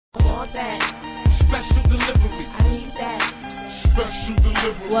want that. Special delivery. I need that. Special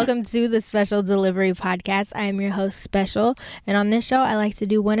delivery. Welcome to the Special Delivery Podcast. I am your host, Special, and on this show, I like to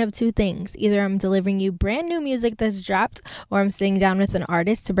do one of two things. Either I'm delivering you brand new music that's dropped, or I'm sitting down with an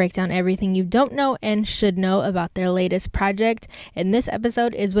artist to break down everything you don't know and should know about their latest project. And this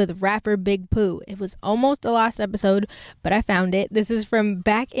episode is with rapper Big Pooh. It was almost a lost episode, but I found it. This is from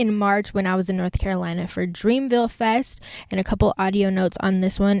back in March when I was in North Carolina for Dreamville Fest, and a couple audio notes on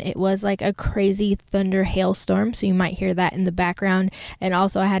this one. It was like a crazy thunder hailstorm, so you might hear that in the background. And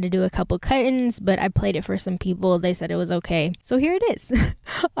also I had to do a couple cut-ins, but I played it for some people. They said it was okay. So here it is.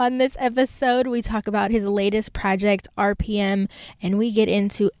 On this episode, we talk about his latest project, RPM, and we get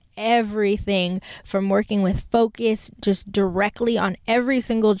into everything from working with Focus just directly on every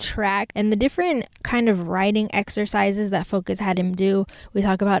single track and the different kind of writing exercises that Focus had him do. We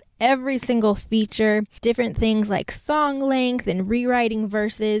talk about every single feature, different things like song length and rewriting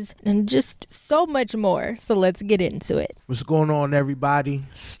verses, and just so much more. So let's get into it. What's going on, everybody?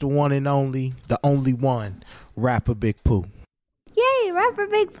 It's the one and only, the only one, rapper Big Pooh. Yay, rapper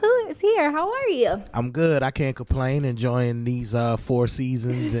Big Pooh is here. How are you? I'm good. I can't complain. Enjoying these 4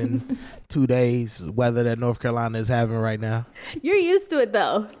 seasons in 2 days, weather that North Carolina is having right now. You're used to it,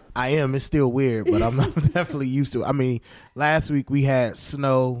 though. I am. It's still weird, but I'm definitely used to it. I mean, last week we had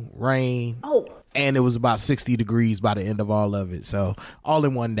snow, rain. And it was about 60 degrees by the end of all of it. So all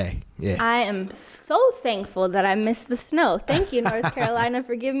in one day. Yeah. I am so thankful that I missed the snow. Thank you, North Carolina,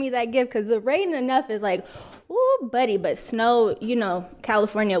 for giving me that gift, because the rain enough is like, ooh, buddy, but snow, you know,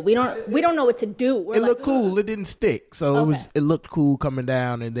 California, we don't know what to do. It looked cool. It didn't stick. So it looked cool coming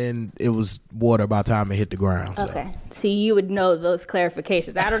down, and then it was water by the time it hit the ground. So. Okay. See, you would know those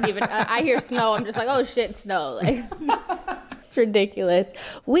clarifications. I don't even, I hear snow. I'm just like, oh shit, snow. Like, it's ridiculous.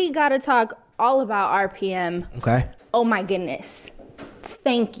 We got to talk all about RPM. Okay. Oh my goodness.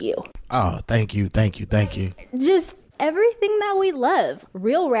 Thank you. Oh, thank you. Just everything that we love.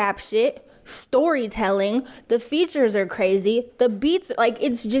 Real rap shit, storytelling, the features are crazy, the beats, like,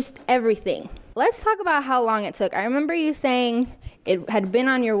 it's just everything. Let's talk about how long it took. I remember you saying it had been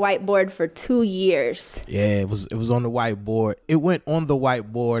on your whiteboard for 2 years. Yeah, it was on the whiteboard. It went on the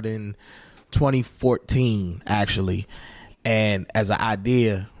whiteboard in 2014, actually. And as an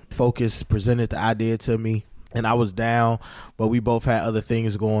idea, Focus presented the idea to me, and I was down, but we both had other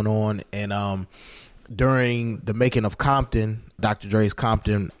things going on. And during the making of Compton, Dr. Dre's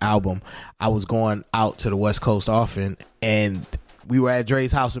Compton album, I was going out to the West Coast often, and we were at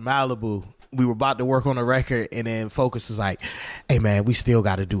Dre's house in Malibu. We were about to work on a record, and then Focus was like, hey man, we still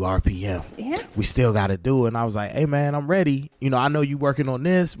got to do RPM. Yeah. We still got to do it. And I was like, hey man, I'm ready. You know, I know you working on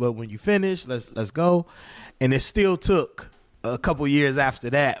this, but when you finish, let's go. And it still took a couple years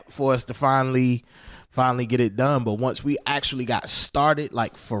after that for us to finally get it done. But once we actually got started,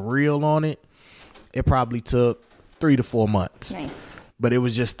 like for real on it, it probably took 3 to 4 months. Nice. But it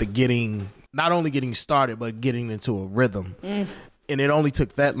was just not only getting started, but getting into a rhythm. And it only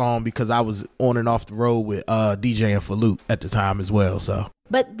took that long because I was on and off the road with DJ and Falute at the time as well. So.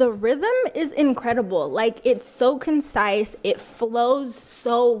 But the rhythm is incredible. Like, it's so concise. It flows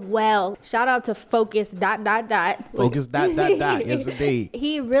so well. Shout out to Focus ... Focus ... Yes, indeed.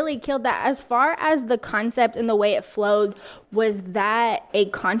 He really killed that. As far as the concept and the way it flowed, was that a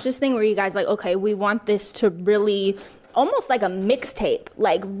conscious thing where you guys like, okay, we want this to really almost like a mixtape,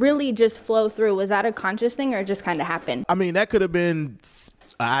 like really just flow through? Was that a conscious thing, or it just kind of happened? I mean, that could have been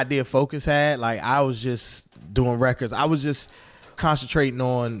an idea Focus had. Like, I was just doing records. I was just concentrating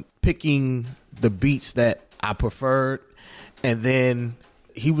on picking the beats that I preferred, and then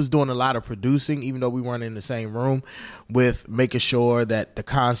he was doing a lot of producing, even though we weren't in the same room, with making sure that the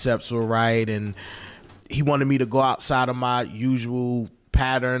concepts were right, and he wanted me to go outside of my usual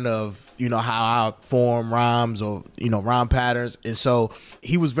pattern of, you know, how I form rhymes or, you know, rhyme patterns. And so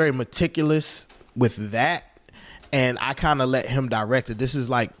he was very meticulous with that, and I kind of let him direct it. This is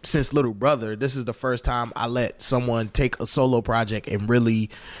like, since Little Brother, this is the first time I let someone take a solo project and really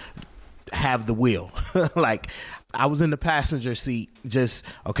have the wheel. Like, I was in the passenger seat, just,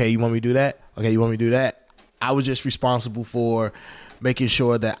 okay, you want me to do that? Okay, you want me to do that? I was just responsible for making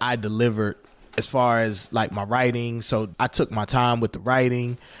sure that I delivered as far as like my writing. So I took my time with the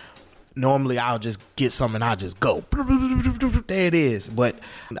writing. Normally I'll just get something and I'll just go. There it is. But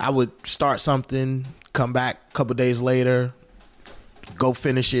I would start something, come back a couple days later, go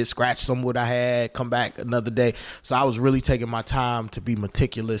finish it, scratch some of what I had, come back another day. So I was really taking my time to be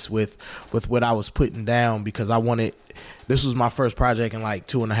meticulous with what I was putting down, because I wanted, this was my first project in like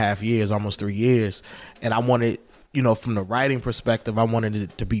 2.5 years, almost 3 years. And I wanted, you know, from the writing perspective, I wanted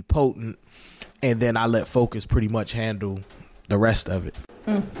it to be potent. And then I let Focus pretty much handle the rest of it.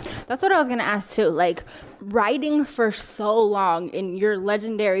 That's what I was going to ask too. Like, writing for so long in your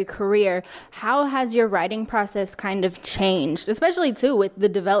legendary career, how has your writing process kind of changed, especially too with the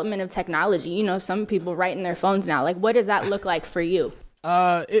development of technology? You know, some people write in their phones now. Like, what does that look like for you?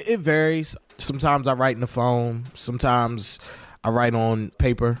 It varies. Sometimes I write in the phone. Sometimes I write on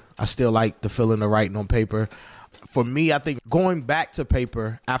paper. I still like the feeling of writing on paper. For me, I think going back to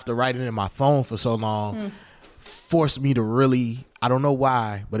paper after writing in my phone for so long forced me to really, I don't know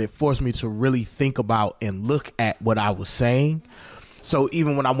why, but it forced me to really think about and look at what I was saying. So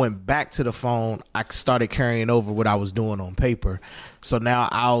even when I went back to the phone, I started carrying over what I was doing on paper. So now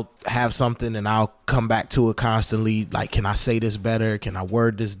I'll have something and I'll come back to it constantly. Like, can I say this better? Can I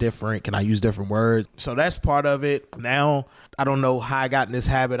word this different? Can I use different words? So that's part of it. Now, I don't know how I got in this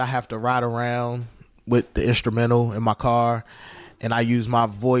habit. I have to ride around with the instrumental in my car, and I use my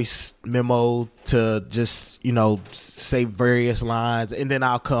voice memo to just, you know, say various lines, and then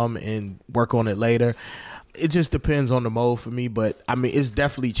I'll come and work on it later. It just depends on the mode for me, but I mean, it's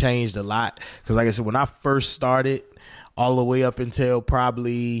definitely changed a lot. Because like I said, when I first started, all the way up until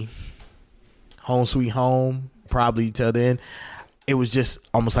probably Home Sweet Home, probably till then, it was just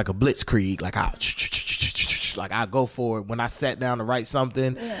almost like a blitzkrieg. Like I go for it. When I sat down to write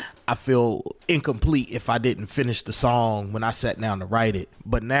something, I feel incomplete if I didn't finish the song when I sat down to write it.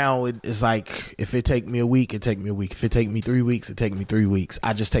 But now it's like, if it take me a week, it take me a week. If it take me 3 weeks, it take me 3 weeks.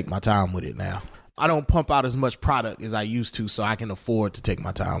 I just take my time with it now. I don't pump out as much product as I used to, so I can afford to take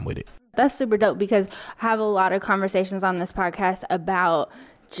my time with it. That's super dope, because I have a lot of conversations on this podcast about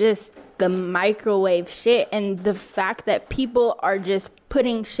just the microwave shit and the fact that people are just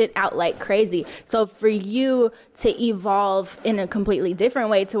putting shit out like crazy. So for you to evolve in a completely different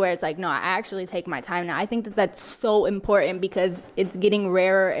way to where it's like, no, I actually take my time now. I think that that's so important, because it's getting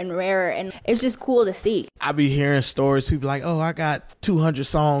rarer and rarer, and it's just cool to see. I be hearing stories, people like, oh, I got 200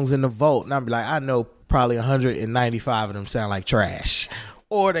 songs in the vault. And I be like, I know probably 195 of them sound like trash.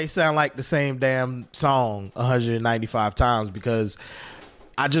 Or they sound like the same damn song 195 times, because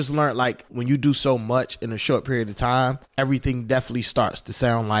I just learned, like, when you do so much in a short period of time, everything definitely starts to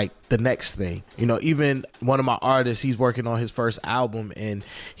sound like the next thing. You know, even one of my artists, he's working on his first album, and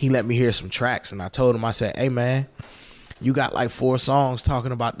he let me hear some tracks, and I told him, I said, hey, man, you got like 4 songs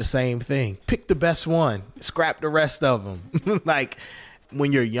talking about the same thing. Pick the best one. Scrap the rest of them. Like,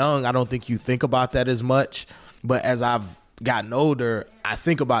 when you're young, I don't think you think about that as much. But as I've gotten older, I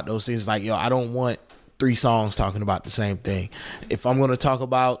think about those things like, yo, I don't want 3 songs talking about the same thing. If I'm going to talk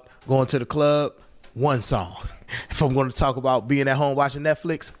about going to the club, 1 song. If I'm going to talk about being at home watching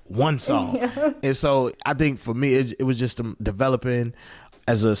Netflix, 1 song. Yeah. And so I think for me, it was just developing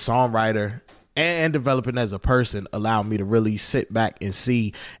as a songwriter and developing as a person allowed me to really sit back and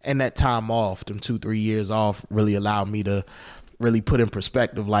see. And that time off, them 2-3 years off, really allowed me to really put in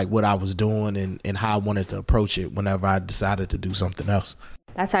perspective like what I was doing and how I wanted to approach it whenever I decided to do something else.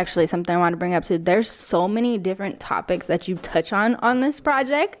 That's actually something I want to bring up too. There's so many different topics that you touch on this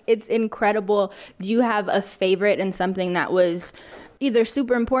project. It's incredible. Do you have a favorite and something that was either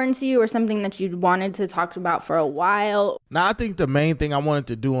super important to you or something that you wanted to talk about for a while? Now, I think the main thing I wanted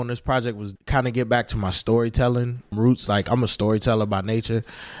to do on this project was kind of get back to my storytelling roots. Like, I'm a storyteller by nature.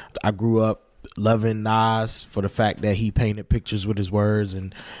 I grew up loving Nas for the fact that he painted pictures with his words,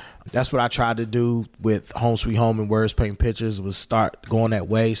 and that's what I tried to do with Home Sweet Home and Words Paint Pictures, was start going that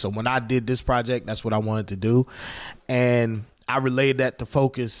way. So when I did this project, that's what I wanted to do. And I relayed that to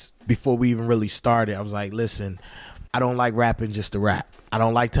Focus before we even really started. I was like, listen, I don't like rapping just to rap. I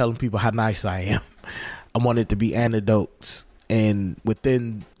don't like telling people how nice I am. I want it to be anecdotes. And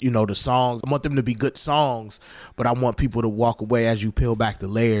within, you know, the songs, I want them to be good songs, but I want people to walk away, as you peel back the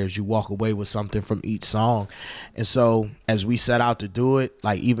layers, you walk away with something from each song. And so as we set out to do it,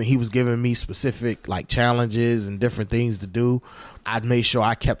 like, even he was giving me specific like challenges and different things to do. I made sure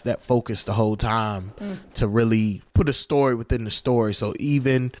I kept that focus the whole time to really put a story within the story. So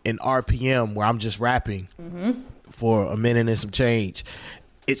even in RPM, where I'm just rapping for a minute and some change,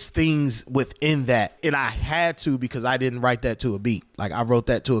 it's things within that. And I had to, because I didn't write that to a beat. Like, I wrote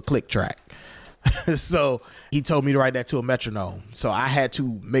that to a click track. So he told me to write that to a metronome. So I had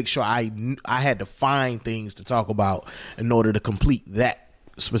to make sure I had to find things to talk about in order to complete that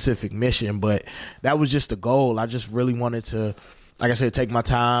specific mission. But that was just the goal. I just really wanted to, like I said, take my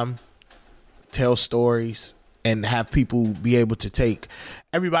time, tell stories, and have people be able to take.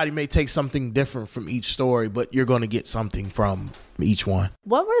 Everybody may take something different from each story, but you're going to get something from each one.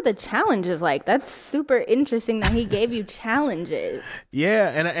 What were the challenges like? That's super interesting that he gave you challenges. Yeah,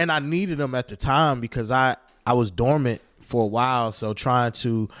 and I needed them at the time, because I was dormant for a while. So trying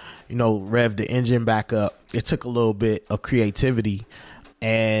to, you know, rev the engine back up, it took a little bit of creativity.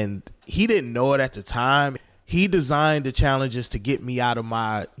 And he didn't know it at the time. He designed the challenges to get me out of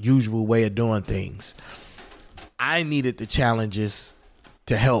my usual way of doing things. I needed the challenges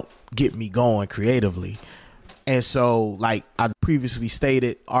to help get me going creatively. And so, like I previously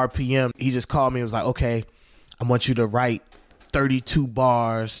stated, RPM, he just called me and was like, okay, I want you to write 32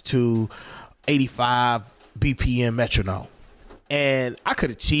 bars to 85 BPM metronome. And I could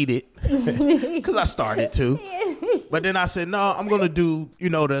have cheated because I started to. But then I said, no, I'm going to do,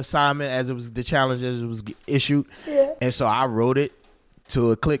 the assignment as it was, the challenge as it was issued. Yeah. And so I wrote it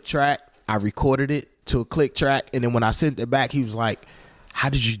to a click track. I recorded it to a click track. And then when I sent it back, he was like, how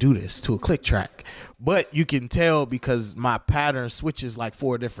did you do this to a click track? But you can tell because my pattern switches like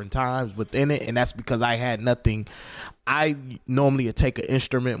 4 different times within it. And that's because I had nothing. I normally take an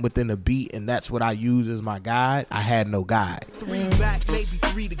instrument within a beat, and that's what I use as my guide. I had no guide. 3 back, maybe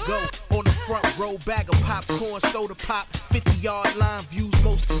 3 to go. On the front row, bag of popcorn, soda pop, 50-yard line views.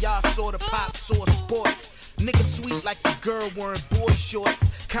 Most of y'all saw the pop, saw sports. Nigga sweet like your girl wearing boy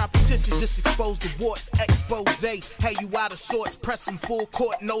shorts. Competition just exposed the warts. Expose, hey, you out of sorts. Press them full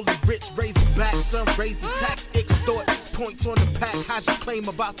court. Nolan Rich, raise it back. Some raise the tax. Extort. Points on the pack. How's your claim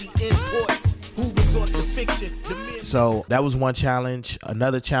about the imports? Who resorts to fiction? So that was one challenge.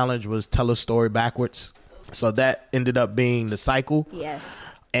 Another challenge was tell a story backwards. So that ended up being the cycle. Yes.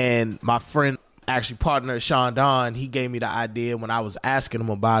 And my friend, actually partner Sean Don, he gave me the idea when I was asking him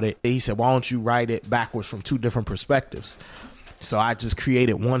about it. He said, why don't you write it backwards from 2 different perspectives? So I just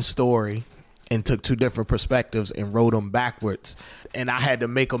created one story and took 2 different perspectives and wrote them backwards. And I had to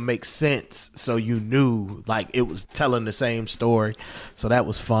make them make sense so you knew like it was telling the same story. So that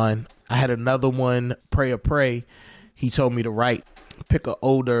was fun. I had another one, Pray or Pray. He told me to pick an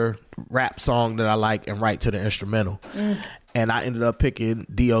older rap song that I like and write to the instrumental. And I ended up picking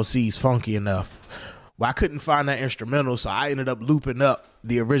DOC's Funky Enough. Well, I couldn't find that instrumental, so I ended up looping up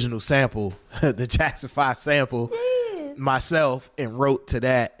the original sample, the Jackson 5 sample, myself, and wrote to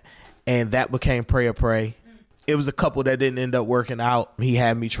that. And that became Pray or Pray. It was a couple that didn't end up working out. He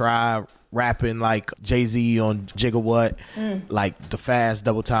had me try rapping like Jay-Z on Gigawatt, like the fast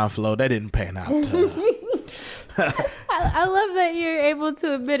double time flow. That didn't pan out. I love that you're able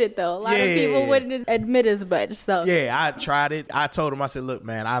to admit it, though. A lot of people wouldn't admit as much. So yeah, I tried it. I told him, I said, look,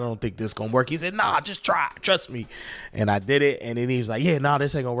 man, I don't think this gonna work. He said, nah, just try it. Trust me. And I did it. And then he was like, yeah, no,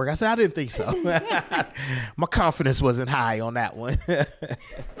 this ain't gonna work. I said, I didn't think so. My confidence wasn't high on that one.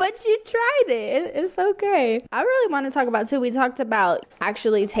 But you tried it. It's okay. I really want to talk about, too, we talked about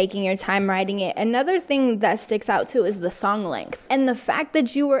actually taking your time writing it. Another thing that sticks out, too, is the song length. And the fact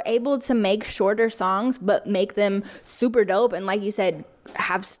that you were able to make shorter songs, but make them super dope. And like you said,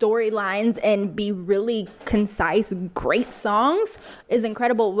 have storylines and be really concise, great songs is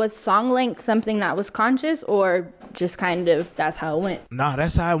incredible. Was song length something that was conscious or just kind of that's how it went? Nah,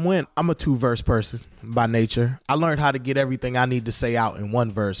 that's how it went. I'm a 2-verse person by nature. I learned how to get everything I need to say out in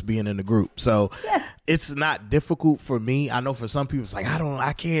 1 verse being in the group. So it's not difficult for me. I know for some people it's like,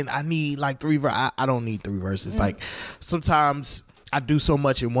 I need like 3 verses. I don't need 3 verses. Like sometimes I do so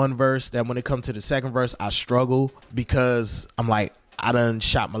much in 1 verse that when it comes to the 2nd verse, I struggle because I'm like, I done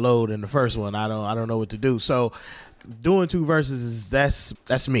shot my load in the first one. I don't know what to do. So doing 2 verses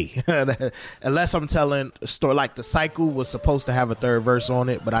that's me. Unless I'm telling a story, like the cycle was supposed to have a 3rd verse on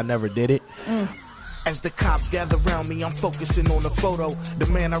it, but I never did it. As the cops gather around me, I'm focusing on the photo. The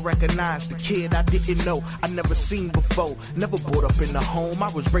man I recognize, the kid I didn't know, I never seen before. Never brought up in the home.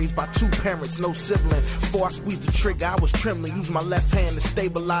 I was raised by 2 parents, no sibling. Before I squeezed the trigger, I was trembling. Used my left hand to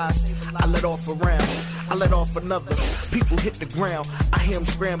stabilize. I let off a round. I let off another. People hit the ground. I hear them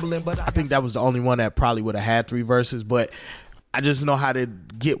scrambling, but I think that was the only one that probably would have had 3 verses, but I just know how to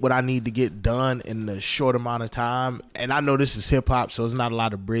get what I need to get done in a short amount of time. And I know this is hip hop, so it's not a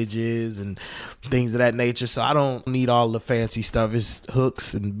lot of bridges and things of that nature. So I don't need all the fancy stuff. It's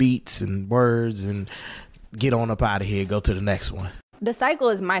hooks and beats and words and get on up out of here. Go to the next one. The Cycle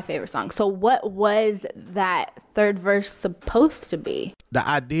is my favorite song. So what was that 3rd verse supposed to be? The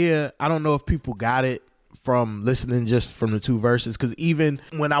idea, I don't know if people got it from listening just from the 2 verses, because even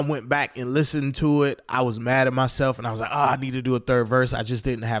when I went back and listened to it, I was mad at myself and I was like, I need to do a 3rd verse. I just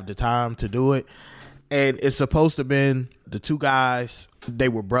didn't have the time to do it. And it's supposed to have been the 2 guys, they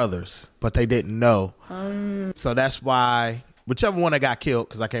were brothers, but they didn't know. So that's why whichever one that got killed,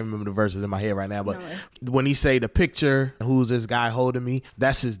 because I can't remember the verses in my head right now, but when he say the picture, who's this guy holding me,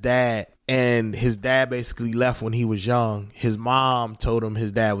 that's his dad. And his dad basically left when he was young. His mom told him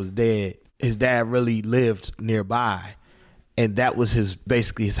his dad was dead. His dad really lived nearby, and that was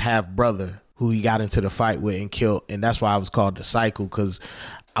basically his half brother who he got into the fight with and killed. And that's why I was called The Cycle, because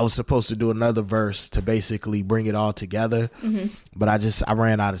I was supposed to do another verse to basically bring it all together, but I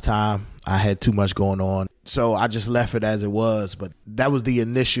ran out of time. I had too much going on. So I just left it as it was. But that was the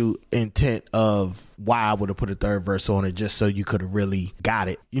initial intent of why I would have put a third verse on it, just so you could have really got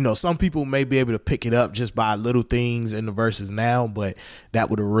it. You know, some people may be able to pick it up just by little things in the verses now, but that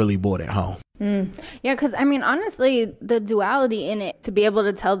would have really brought it home. Yeah, because I mean, honestly, the duality in it, to be able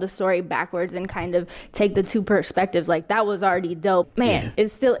to tell the story backwards and kind of take the two perspectives, like, that was already dope. Man,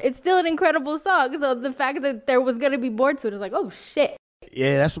 it's still an incredible song. So the fact that there was going to be more to it is like, oh, shit.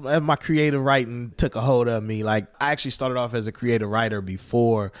 Yeah, that's my creative writing took a hold of me. Like, I actually started off as a creative writer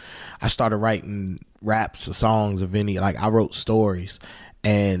before I started writing raps or songs of any. Like, I wrote stories,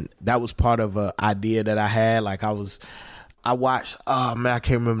 and that was part of an idea that I had. Like, I watched, oh man, I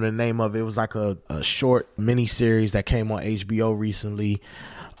can't remember the name of it. It was like a short mini series that came on HBO recently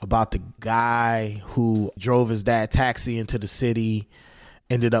about the guy who drove his dad taxi into the city,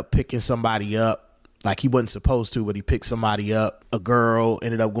 ended up picking somebody up. Like, he wasn't supposed to, but he picked somebody up. A girl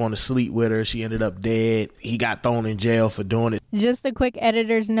ended up going to sleep with her. She ended up dead. He got thrown in jail for doing it. Just a quick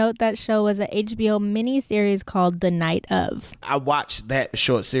editor's note, that show was an HBO miniseries called The Night Of. I watched that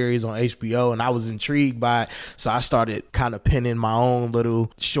short series on HBO and I was intrigued by it. So I started kind of penning my own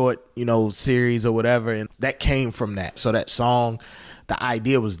little short, series or whatever. And that came from that. So that song, the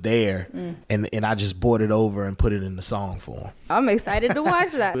idea was there, and I just brought it over and put it in the song form. I'm excited to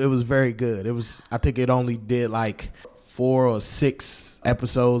watch that. It was very good. I think it only did like 4 or 6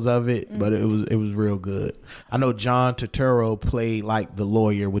 episodes of it, but it was real good. I know John Turturro played like the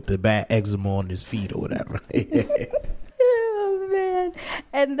lawyer with the bad eczema on his feet or whatever. Oh, man.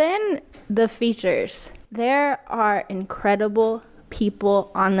 And then the features. There are incredible people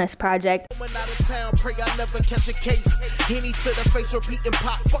on this project. Out of town, pray I never catch a case. Henny to the face, repeating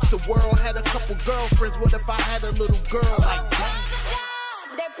pop. Fuck the world. Had a couple girlfriends. What if I had a little girl like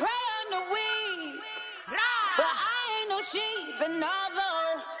that? They pray on the weed, but I ain't no sheep. And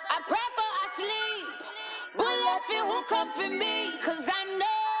although I pray for I sleep, bullet for who come for me, cause I know.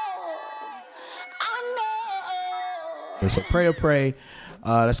 So Pray,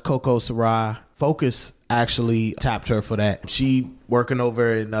 that's Coco Sarai. Focus actually tapped her for that. She working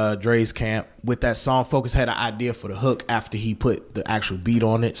over in Dre's camp with that song. Focus had an idea for the hook after he put the actual beat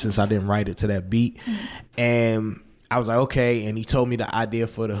on it, since I didn't write it to that beat. And I was like, okay. And he told me the idea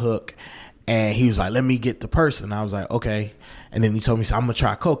for the hook. And he was like, let me get the person. I was like, okay. And then he told me, so I'm going to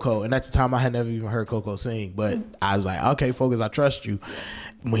try Coco. And at the time, I had never even heard Coco sing. But I was like, okay, Focus, I trust you.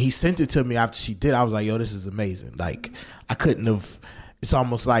 When he sent it to me after she did, I was like, yo, this is amazing. Like, I couldn't have... It's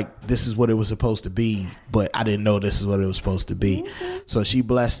almost like this is what it was supposed to be, but I didn't know this is what it was supposed to be. So she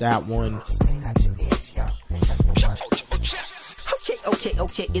blessed that one.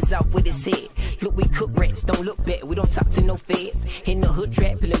 Okay, it's off with his head. Look, we cook rats, don't look back, we don't talk to no feds. In the hood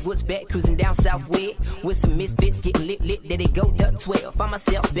trap, pulling woods back, cruising down south way. With some misfits, getting lit, there they go, duck 12. Find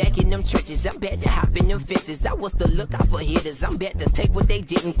myself back in them trenches, I'm back to hop in them fences. I was the lookout for hitters, I'm back to take what they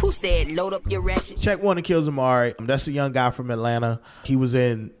didn't. Pooh said, load up your ratchet. Check One and Kills Amari. That's a young guy from Atlanta. He was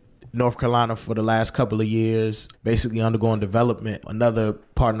in North Carolina for the last couple of years, basically undergoing development. Another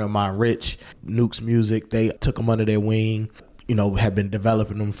partner of mine, Rich, Nuke's Music, they took him under their wing. Have been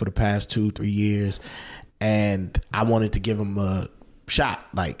developing them for the past 2-3 years. And I wanted to give him a shot.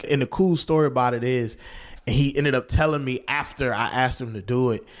 Like, and the cool story about it is, he ended up telling me after I asked him to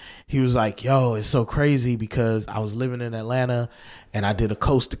do it, he was like, yo, it's so crazy because I was living in Atlanta and I did a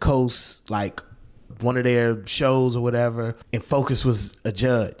coast to coast, like one of their shows or whatever, and Focus was a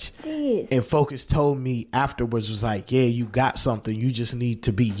judge. Jeez. And Focus told me afterwards, was like, yeah, you got something, you just need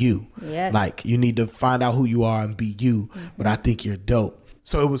to be you. Yes. Like, you need to find out who you are and be you. But I think you're dope.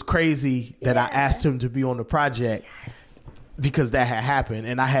 So it was crazy that I asked him to be on the project. Because that had happened,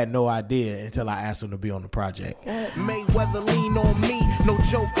 and I had no idea until I asked him to be on the project. Mayweather lean on me, no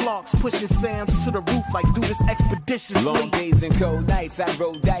Joe Clarks pushing Sam's to the roof like do this expeditiously. Long days and cold nights, I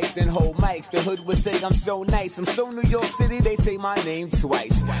roll dice and hold mics. The hood would say I'm so nice, I'm so New York City, they say my name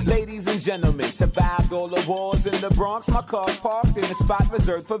twice. Ladies and gentlemen, survived all the wars in the Bronx. My car's parked in a spot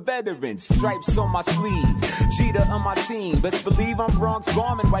reserved for veterans. Stripes on my sleeve, cheetah on my team. Best believe I'm Bronx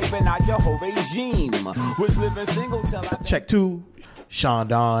bombing, wiping out your whole regime. Was living single till I... Check 2, Sean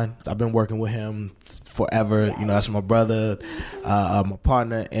Don. I've been working with him forever. That's my brother, my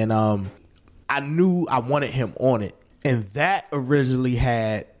partner. And I knew I wanted him on it. And that originally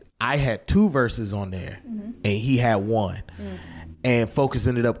I had 2 verses on there, and he had 1. And Focus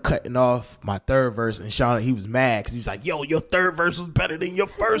ended up cutting off my 3rd verse, and Sean, he was mad because he was like, yo, your 3rd verse was better than your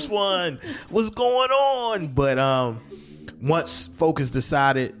first one. What's going on? But once Focus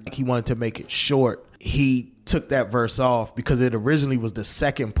decided he wanted to make it short, he took that verse off because it originally was the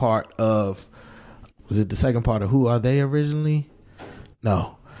second part of, was it the second part of Who Are They originally?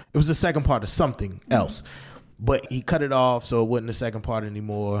 No, it was the second part of something else, but he cut it off so it wasn't the second part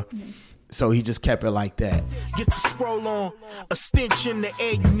anymore. So he just kept it like that. Get to scroll on, a stench in the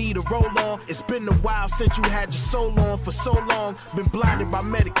air, you need a roll on. It's been a while since you had your soul on. For so long, been blinded by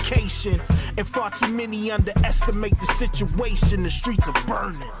medication, and far too many underestimate the situation. The streets are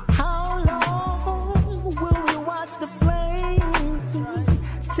burning. How long will we watch the flames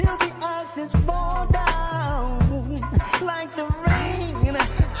till the ashes fall down like the rain?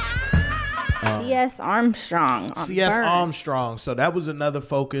 C.S. Armstrong. C.S. Armstrong. So that was another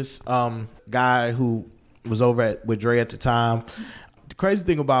focus. Guy who was over with Dre at the time. The crazy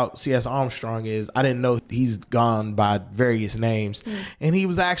thing about C.S. Armstrong is I didn't know he's gone by various names. And he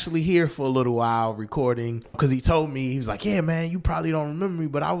was actually here for a little while recording because he told me, he was like, yeah, man, you probably don't remember me,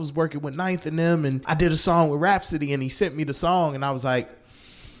 but I was working with Ninth and them and I did a song with Rhapsody and he sent me the song and I was like,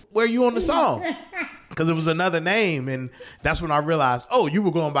 where you on the song? Because it was another name. And that's when I realized, oh, you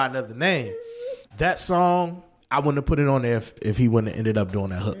were going by another name. That song, I wouldn't have put it on there if he wouldn't have ended up doing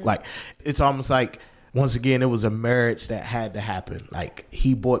that hook. Like, it's almost like, once again, it was a marriage that had to happen. Like,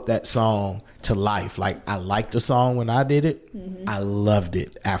 he brought that song to life. Like, I liked the song when I did it. I loved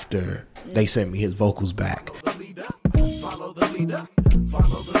it after they sent me his vocals back. Follow the leader,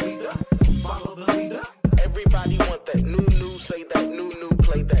 follow the leader, follow the leader. Everybody want that new, say that new,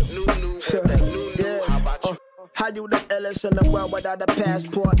 play that new, say that new. How about you? How you the illest in the world without a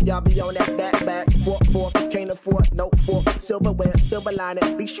passport? Y'all be on that back, fork, can't afford, no fork, silverware, silver lining.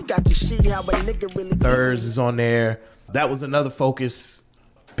 At least you got to see how a nigga really. Thurs is on there. That was another focus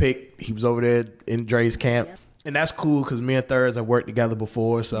pick. He was over there in Dre's camp. And that's cool because me and Thurs have worked together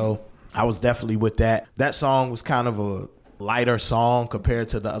before, so I was definitely with that. That song was kind of a lighter song compared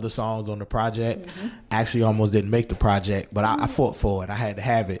to the other songs on the project. Actually almost didn't make the project, but I fought for it. I had to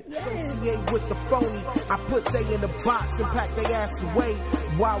have it. Associate with the phony. I put they in the box and pack they ass away.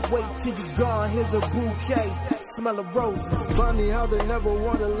 Why wait till you gone? Here's a bouquet. Smell of roses. Funny how they never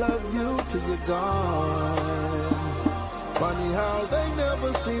want to love you till you're gone. Funny how they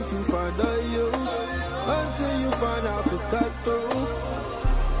never seem to find a use until you find out to cut through.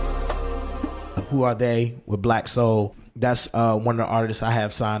 Who Are They with Black Soul. That's one of the artists I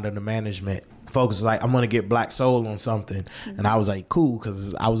have signed under management. Folks was like, I'm going to get Black Soul on something. And I was like, cool,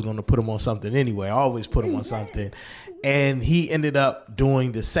 because I was going to put him on something anyway. I always put him on something. And he ended up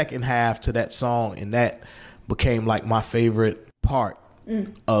doing the second half to that song, and that became like my favorite part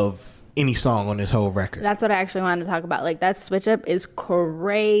of any song on this whole record. That's what I actually wanted to talk about. Like, that switch up is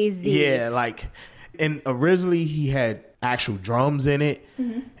crazy. Yeah, like, and originally he had actual drums in it,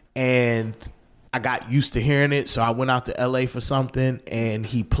 and I got used to hearing it, so I went out to LA for something and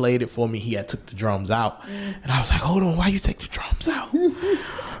he played it for me. He had took the drums out and I was like, hold on, why you take the drums out?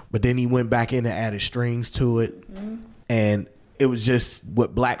 But then he went back in and added strings to it, and it was just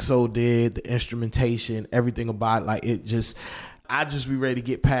what Black Soul did, the instrumentation, everything about it. Like, it just, I just be ready to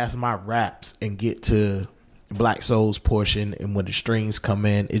get past my raps and get to Black Soul's portion, and when the strings come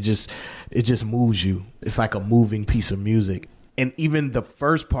in, it just moves you. It's like a moving piece of music. And even the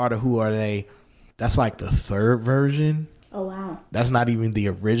first part of Who Are They, that's like the third version. Oh, wow. That's not even the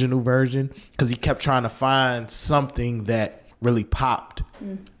original version, because he kept trying to find something that really popped.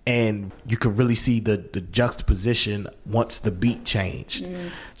 And you could really see the juxtaposition once the beat changed.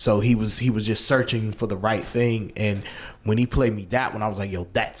 So he was just searching for the right thing. And when he played me that one, I was like, yo,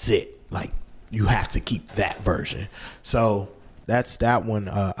 that's it. Like, you have to keep that version. So that's that one.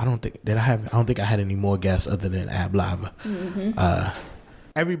 I don't think I had any more guests other than Ab Lava.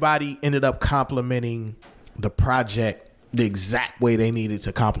 Everybody ended up complimenting the project the exact way they needed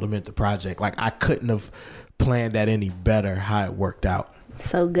to compliment the project. Like, I couldn't have planned that any better how it worked out.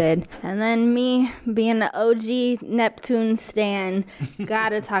 So good. And then me being the OG Neptune stan,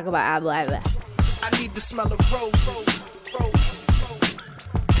 gotta talk about Ab Lava. I need the smell of roses.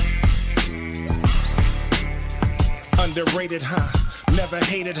 Underrated, huh? Never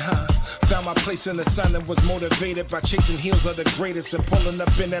hated, huh? Found my place in the sun and was motivated by chasing heels of the greatest and pulling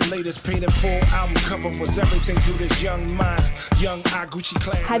up in that latest paid in full album cover was everything to this young mind. Young I Gucci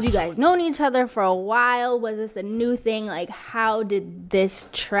clan. Have you guys known each other for a while? Was this a new thing? Like, how did this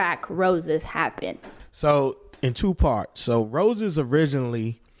track Roses happen? So, in two parts. So, Roses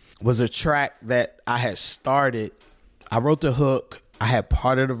originally was a track that I had started. I wrote the hook. I had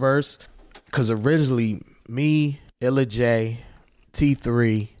part of the verse because originally me, Illa J,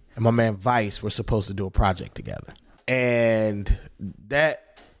 T3, and my man Vice were supposed to do a project together. And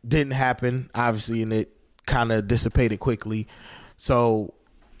that didn't happen, obviously, and it kind of dissipated quickly. So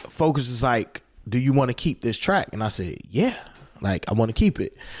Focus was like, do you want to keep this track? And I said, yeah, like I want to keep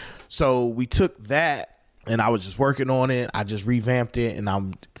it. So we took that and I was just working on it. I just revamped it and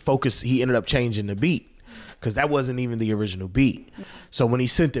I'm focused. He ended up changing the beat because that wasn't even the original beat. So when he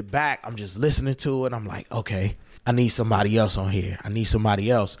sent it back, I'm just listening to it. I'm like, okay, I need somebody else on here. I need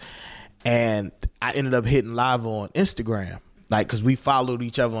somebody else. And I ended up hitting live on Instagram, like, cause we followed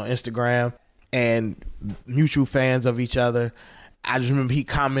each other on Instagram and mutual fans of each other. I just remember he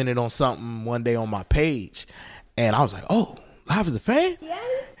commented on something one day on my page and I was like, oh, Live is a fan?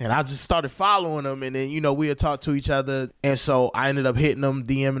 Yes. And I just started following him and then, you know, we had talked to each other. And so I ended up hitting him,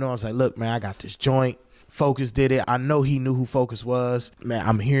 DMing him. I was like, look, man, I got this joint. Focus did it. I know he knew who Focus was. Man,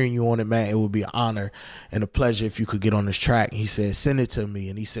 I'm hearing you on it, man. It would be an honor and a pleasure if you could get on this track. And he said, send it to me.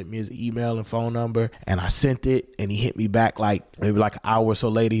 And he sent me his email and phone number. And I sent it. And he hit me back like maybe like an hour or so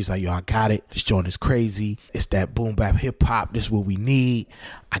later. He's like, yo, I got it. This joint is crazy. It's that boom bap hip hop. This is what we need.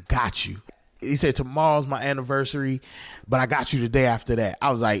 I got you. He said, tomorrow's my anniversary, but I got you the day after that.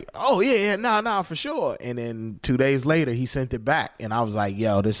 I was like, oh, yeah, nah, for sure. And then 2 days later, he sent it back. And I was like,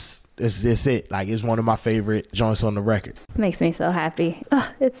 yo, this is it. Like, it's one of my favorite joints on the record. Makes me so happy.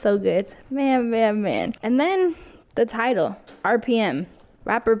 Oh, it's so good. Man. And then the title, RPM,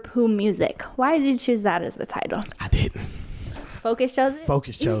 Rapper Pooh Music. Why did you choose that as the title? I didn't. Focus chose it?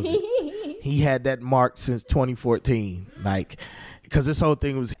 Focus chose it. He had that marked since 2014. Like, because this whole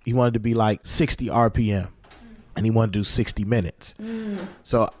thing was, he wanted to be like 60 RPM and he wanted to do 60 minutes.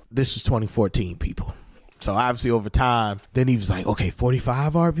 So this was 2014, people. So obviously over time, then he was like, okay,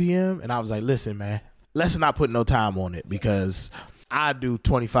 45 RPM. And I was like, listen, man, let's not put no time on it because I do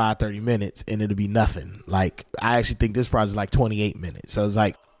 25, 30 minutes and it'll be nothing. Like, I actually think this project is like 28 minutes. So it's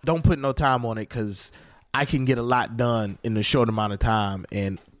like, don't put no time on it because I can get a lot done in a short amount of time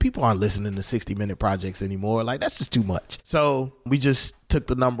and people aren't listening to 60-minute projects anymore. Like, that's just too much. So we just took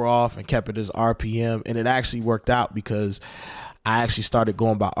the number off and kept it as RPM. And it actually worked out because I actually started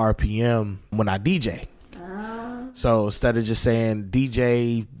going by RPM when I DJ. So instead of just saying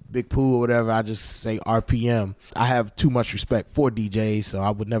DJ, Big Pooh or whatever, I just say RPM. I have too much respect for DJs, so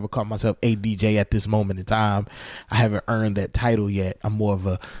I would never call myself a DJ at this moment in time. I haven't earned that title yet. I'm more of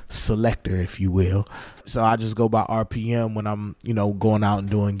a selector, if you will. So I just go by RPM when I'm, you know, going out and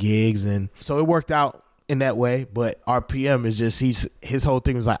doing gigs. And so it worked out in that way. But RPM is just, his whole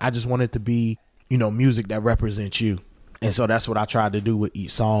thing was like, I just want it to be, you know, music that represents you. And so that's what I tried to do with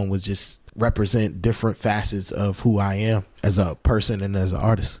each song, was just represent different facets of who I am as a person and as an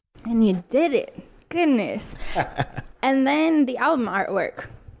artist. And you did it. Goodness. And then the album artwork,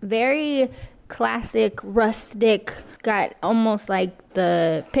 very classic, rustic, got almost like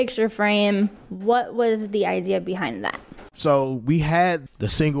the picture frame. What was the idea behind that? So we had the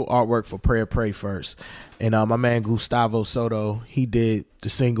single artwork for Pray first. And my man Gustavo Soto, he did the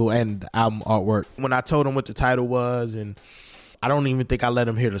single and the album artwork. When I told him what the title was, and I don't even think I let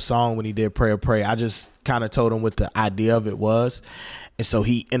him hear the song when he did Pray, I just kind of told him what the idea of it was. And so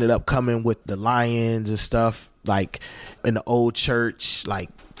he ended up coming with the lions and stuff, like in the old church, like,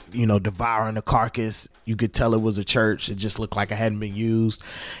 you know, devouring the carcass. You could tell it was a church. It just looked like it hadn't been used.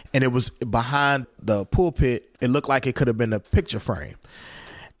 And it was behind the pulpit. It looked like it could have been a picture frame.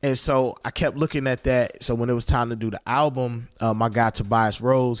 And so I kept looking at that. So when it was time to do the album, my guy Tobias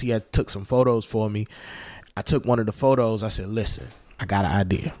Rose, he had took some photos for me. I took one of the photos. I said, listen, I got an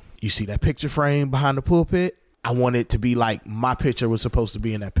idea. You see that picture frame behind the pulpit? I want it to be like my picture was supposed to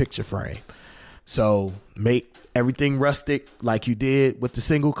be in that picture frame. So make everything rustic like you did with the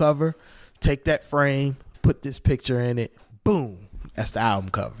single cover. Take that frame, put this picture in it. Boom. That's the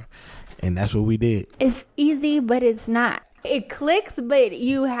album cover. And that's what we did. It's easy, but it's not. It clicks, but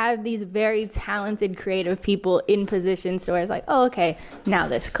you have these very talented, creative people in positions to where it's like, oh, okay, now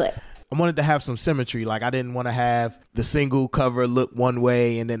this clip. I wanted to have some symmetry. Like, I didn't want to have the single cover look one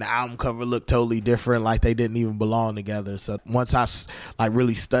way and then the album cover look totally different, like they didn't even belong together. So once I like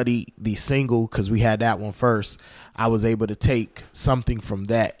really studied the single, because we had that one first, I was able to take something from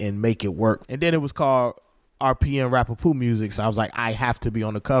that and make it work. And then it was called RPM Rapper Pooh Music. So I was like, I have to be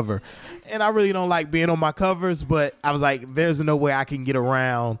on the cover. And I really don't like being on my covers, but I was like, there's no way I can get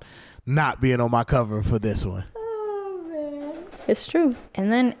around not being on my cover for this one. It's true.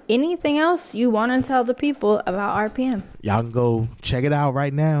 And then anything else you want to tell the people about RPM? Y'all can go check it out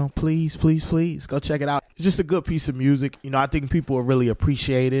right now. Please, please, please go check it out. It's just a good piece of music. You know, I think people will really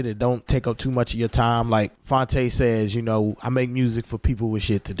appreciate it. It don't take up too much of your time. Like Fonte says, you know, I make music for people with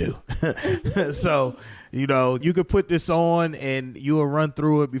shit to do. So, you know, you could put this on and you'll run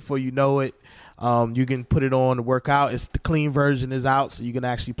through it before you know it. You can put it on to work out. The clean version is out, so you can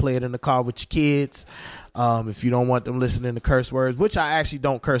actually play it in the car with your kids. If you don't want them listening to curse words, which I actually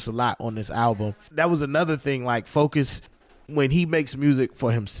don't curse a lot on this album. That was another thing, like Focus, when he makes music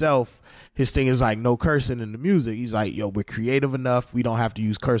for himself, his thing is like no cursing in the music. He's like, yo, we're creative enough. We don't have to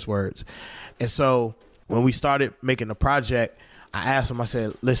use curse words. And so when we started making the project, I asked him, I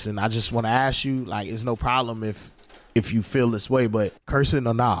said, listen, I just want to ask you, like, it's no problem if you feel this way, but cursing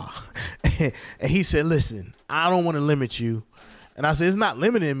or nah. And he said, listen, I don't want to limit you. And I said, it's not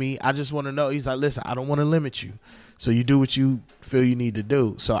limiting me. I just want to know. He's like, listen, I don't want to limit you. So you do what you feel you need to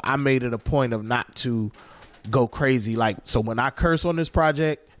do. So I made it a point of not to go crazy. Like, so when I curse on this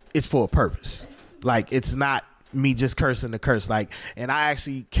project, it's for a purpose. Like, it's not me just cursing the curse. Like, and I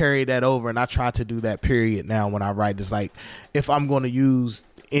actually carry that over, and I try to do that period now when I write. It's like, if I'm going to use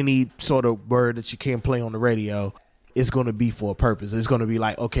any sort of word that you can't play on the radio, it's going to be for a purpose. It's going to be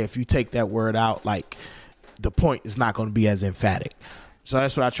like, okay, if you take that word out, like, the point is not going to be as emphatic. So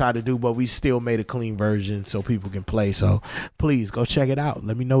that's what I try to do, but we still made a clean version so people can play. So please go check it out.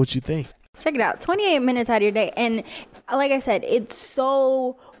 Let me know what you think. Check it out. 28 minutes out of your day. And like I said, it's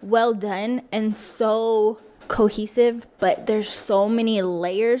so well done and so cohesive, but there's so many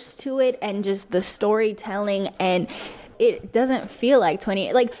layers to it, and just the storytelling, and it doesn't feel like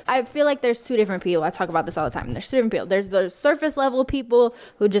 28. Like, I feel like there's two different people. I talk about this all the time. There's two different people. There's the surface level people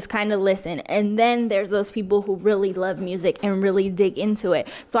who just kind of listen, and then there's those people who really love music and really dig into it.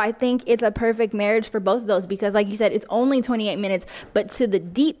 So I think it's a perfect marriage for both of those, because like you said, it's only 28 minutes, but to the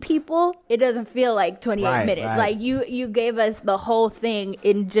deep people, it doesn't feel like 28 minutes. Right. Like, you gave us the whole thing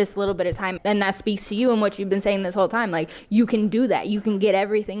in just a little bit of time, and that speaks to you and what you've been saying this whole time. Like, you can do that. You can get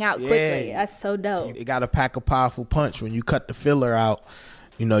everything out quickly. That's so dope. It got to pack a powerful punch. When you cut the filler out,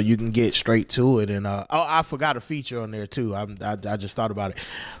 you know, you can get straight to it. And I forgot a feature on there too. I just thought about it.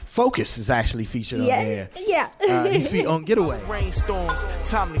 Focus is actually featured on there. Yeah. His feet on Getaway. Rainstorms,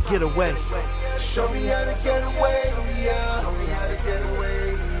 time to get away. Show me how to get away, yeah. Show me how to get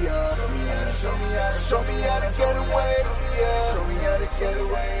away, yeah. Show me how to get away, yeah. Show me how to get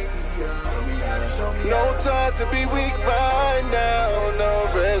away, yeah. No time to be weak right now. No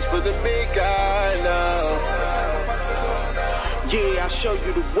rest for the big guy now. Yeah, I show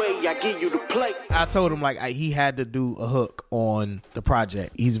you the way, I give you the play. I told him, like, he had to do a hook on the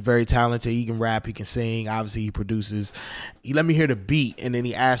project. He's very talented. He can rap, he can sing. Obviously, he produces. He let me hear the beat, and then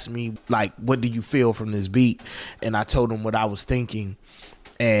he asked me, like, what do you feel from this beat? And I told him what I was thinking,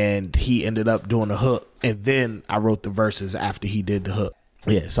 and he ended up doing a hook. And then I wrote the verses after he did the hook.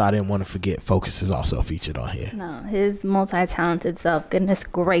 Yeah, so I didn't want to forget Focus is also featured on here. No, his multi-talented self. Goodness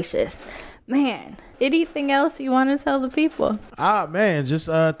gracious. Man, anything else you want to tell the people? Man, just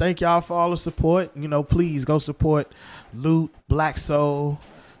thank y'all for all the support. You know, please go support Loot, Black Soul,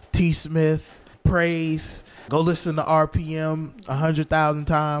 T Smith, Praise. Go listen to RPM 100,000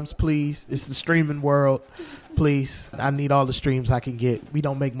 times, please. It's the streaming world. Please, I need all the streams I can get. We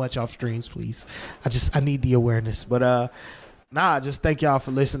don't make much off streams, please. I need the awareness. But just thank y'all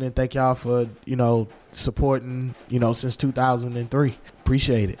for listening. Thank y'all for, you know, supporting, you know, since 2003.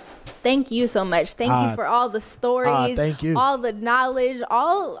 Appreciate it. Thank you so much. Thank you for all the stories, thank you. All the knowledge,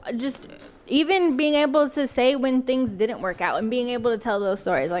 all just even being able to say when things didn't work out and being able to tell those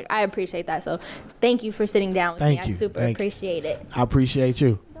stories. Like, I appreciate that. So thank you for sitting down with me. I super appreciate it. I appreciate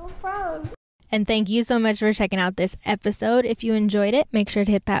you. No problem. And thank you so much for checking out this episode. If you enjoyed it, make sure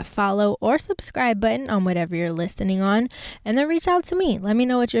to hit that follow or subscribe button on whatever you're listening on. And then reach out to me. Let me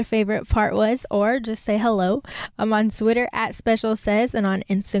know what your favorite part was, or just say hello. I'm on Twitter at SpecialSays, and on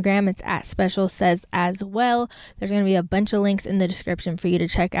Instagram it's at SpecialSays as well. There's going to be a bunch of links in the description for you to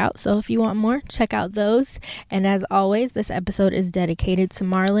check out. So if you want more, check out those. And as always, this episode is dedicated to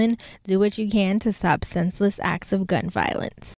Marlon. Do what you can to stop senseless acts of gun violence.